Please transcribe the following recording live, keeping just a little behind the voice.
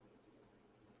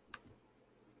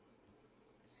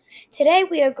Today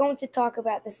we are going to talk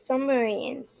about the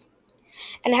Sumerians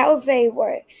and how they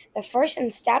were the first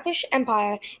established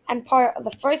empire and part of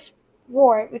the first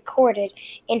war recorded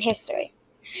in history.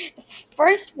 The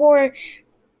first war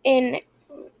in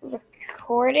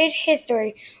recorded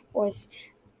history was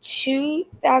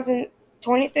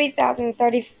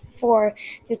 23,034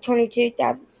 to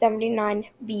 22,079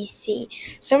 BC.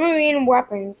 Sumerian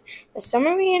weapons. The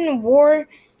Sumerian warrior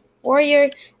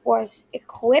was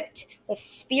equipped with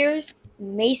spears,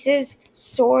 maces,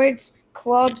 swords,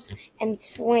 clubs, and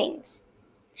slings.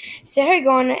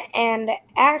 Sargon and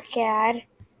Akkad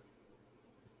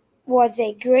was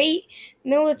a great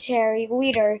military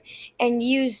leader and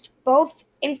used both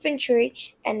infantry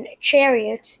and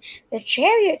chariots. The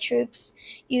chariot troops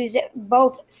used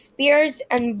both spears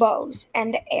and bows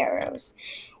and arrows,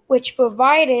 which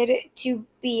provided to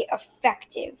be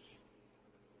effective.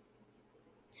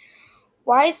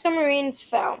 Why Sumerians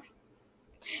fell?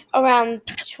 Around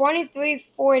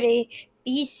 2340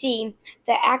 BC,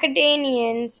 the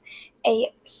Akkadians,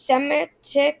 a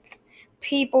Semitic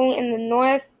people in the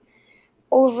north,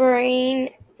 overran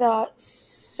the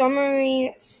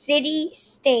Sumerian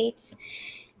city-states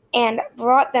and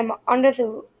brought them under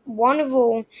the one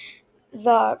rule,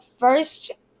 the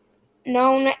first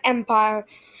known empire.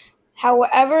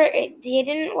 However, it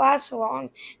didn't last long.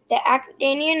 The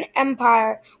Akkadian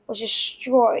Empire was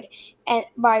destroyed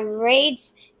by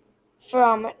raids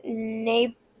from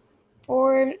neighbor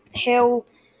hill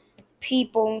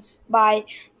peoples by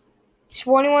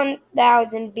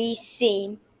 21,000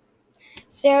 BC.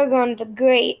 Sargon the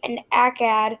Great and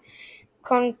Akkad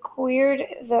conquered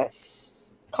the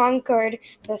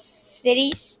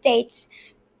city-states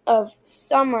of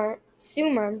Sumer.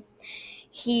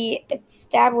 He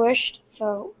established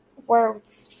the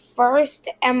world's first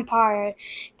empire,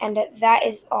 and that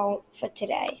is all for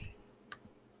today.